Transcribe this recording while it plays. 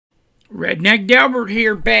Redneck Delbert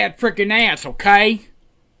here, bad frickin' ass, okay?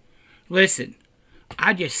 Listen,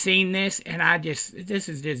 I just seen this and this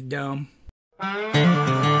is just dumb.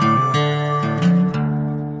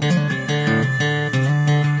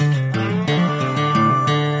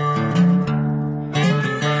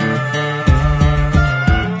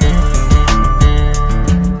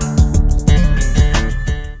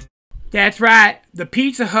 That's right, the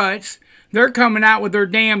Pizza Huts, they're coming out with their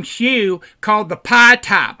damn shoe called the Pie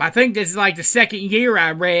Top. I think this is like the second year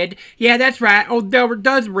I read. Yeah, that's right, old Delbert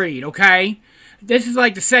does read, okay? This is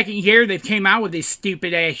like the second year they've came out with this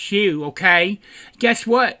stupid ass shoe, okay? Guess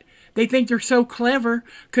what? They think they're so clever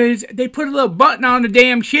because they put a little button on the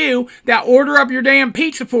damn shoe that'll order up your damn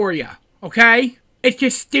pizza for you, okay? It's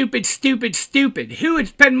just stupid, stupid, stupid. Who would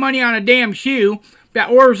spend money on a damn shoe that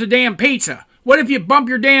orders a damn pizza? What if you bump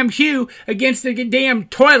your damn shoe against the damn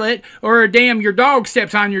toilet or your dog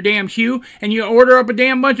steps on your damn shoe and you order up a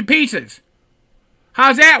damn bunch of pizzas?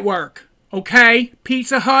 How's that work? Okay,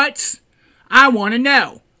 Pizza Huts? I want to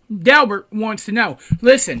know. Delbert wants to know.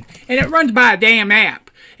 Listen, and it runs by a damn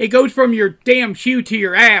app. It goes from your damn shoe to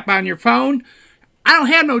your app on your phone. I don't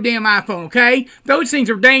have no damn iPhone, okay? Those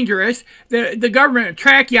things are dangerous. The government will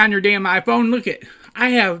track you on your damn iPhone. Look at, I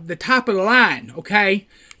have the top of the line, okay?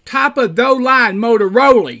 Top of the line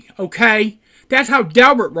Motorola, okay? That's how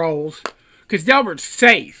Delbert rolls, because Delbert's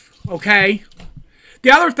safe, okay? The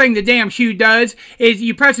other thing the damn shoe does is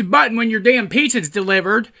you press a button when your damn pizza's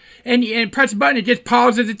delivered, and press a button, it just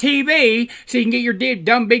pauses the TV, so you can get your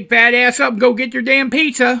dumb big fat ass up and go get your damn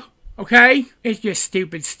pizza, okay? It's just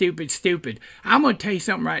stupid, stupid, stupid. I'm going to tell you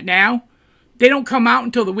something right now. They don't come out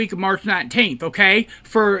until the week of March 19th, okay?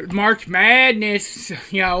 For March Madness,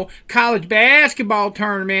 you know, college basketball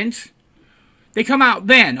tournaments. They come out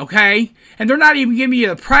then, okay? And they're not even giving you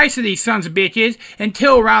the price of these sons of bitches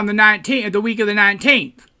until around the 19th, the week of the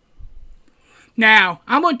 19th. Now,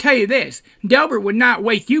 I'm going to tell you this. Delbert would not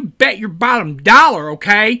waste, you bet your bottom dollar,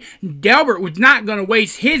 okay? Delbert was not going to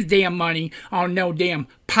waste his damn money on no damn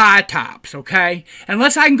pie tops, okay?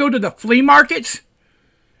 Unless I can go to the flea markets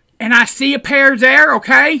and I see a pair there,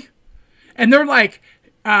 okay? And they're like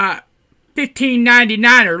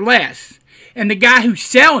 $15.99 or less. And the guy who's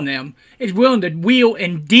selling them is willing to wheel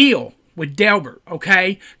and deal with Delbert,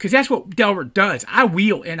 okay? Because that's what Delbert does. I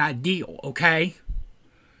wheel and I deal, okay?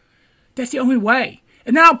 That's the only way.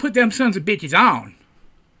 And then I'll put them sons of bitches on.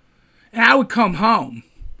 And I would come home.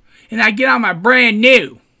 And I'd get on my brand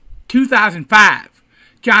new 2005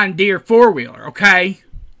 John Deere four-wheeler, okay?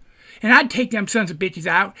 And I'd take them sons of bitches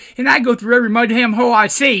out, and I'd go through every mud damn hole I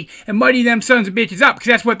see and muddy them sons of bitches up, because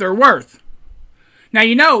that's what they're worth. Now,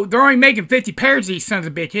 you know, they're only making 50 pairs of these sons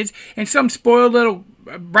of bitches, and some spoiled little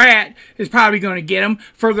brat is probably going to get them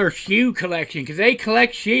for their shoe collection, because they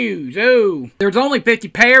collect shoes. Oh, there's only 50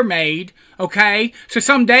 pair made, okay? So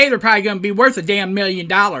someday they're probably going to be worth a damn $1 million.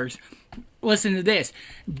 Listen to this.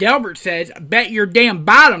 Delbert says, bet your damn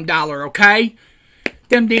bottom dollar, okay?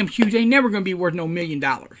 Them damn shoes ain't never going to be worth no $1 million.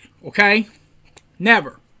 Okay?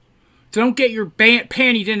 Never. So don't get your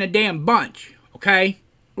panties in a damn bunch. Okay?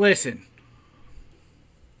 Listen.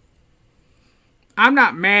 I'm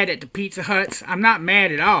not mad at the Pizza Huts. I'm not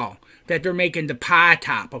mad at all that they're making the pie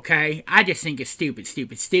top. Okay? I just think it's stupid,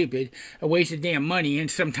 stupid, stupid. A waste of damn money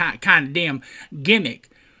and some kind of damn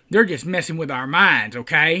gimmick. They're just messing with our minds.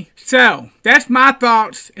 Okay? So, that's my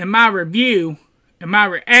thoughts and my review and my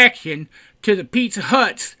reaction to the Pizza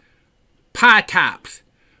Huts pie tops.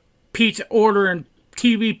 Pizza ordering,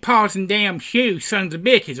 TV pausing damn shoes, sons of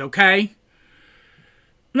bitches, okay?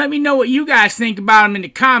 Let me know what you guys think about them in the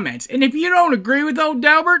comments. And if you don't agree with old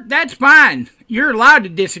Delbert, that's fine. You're allowed to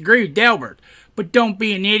disagree with Delbert. But don't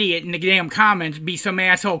be an idiot in the damn comments, be some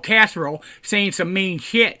asshole casserole saying some mean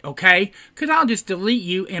shit, okay? Because I'll just delete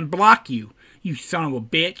you and block you, you son of a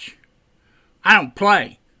bitch. I don't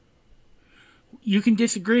play. You can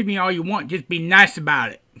disagree with me all you want, just be nice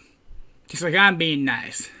about it. Just like I'm being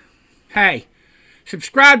nice. Hey,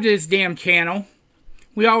 subscribe to this damn channel.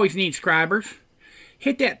 We always need subscribers.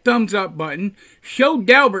 Hit that thumbs up button. Show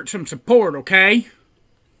Delbert some support, okay?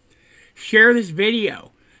 Share this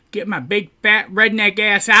video. Get my big fat redneck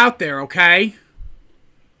ass out there, okay?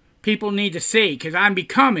 People need to see, because I'm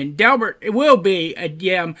becoming, Delbert, it will be a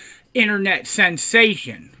damn internet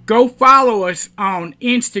sensation. Go follow us on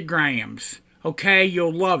Instagrams, okay?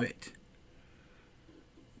 You'll love it.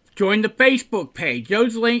 Join the Facebook page.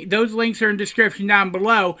 Those links are in the description down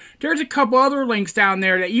below. There's a couple other links down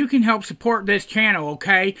there that you can help support this channel,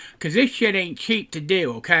 okay? Because this shit ain't cheap to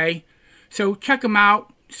do, okay? So check them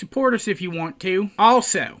out. Support us if you want to.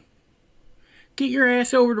 Also, get your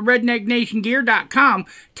ass over to rednecknationgear.com.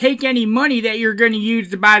 Take any money that you're going to use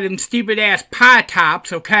to buy them stupid-ass pie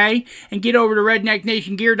tops, okay? And get over to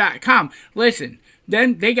rednecknationgear.com. Listen,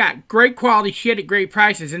 then they got great quality shit at great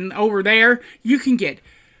prices. And over there, you can get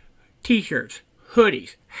t-shirts,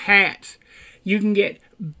 hoodies, hats. You can get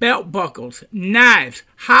belt buckles, knives,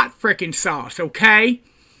 hot frickin' sauce, okay?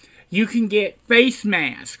 You can get face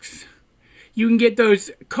masks. You can get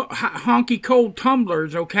those honky cold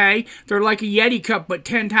tumblers, okay? They're like a Yeti cup, but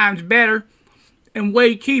 10 times better and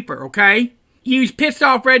way cheaper, okay? Use Pissed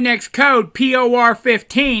Off Redneck's code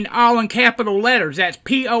POR15, all in capital letters. That's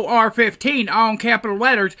POR15, all in capital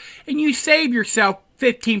letters, and you save yourself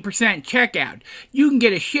 15% checkout. You can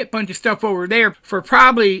get a shit bunch of stuff over there for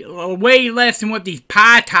probably way less than what these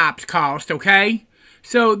pie tops cost, okay?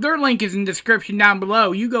 So their link is in the description down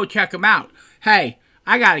below. You go check them out. Hey,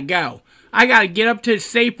 I gotta go. I gotta get up to the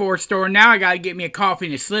Safeway store. Now I gotta get me a coffee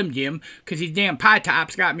and a Slim Jim, because these damn pie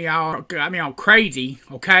tops got me all crazy,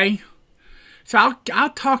 okay? So I'll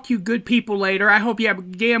talk to you good people later. I hope you have a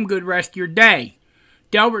damn good rest of your day.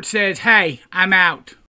 Delbert says, hey, I'm out.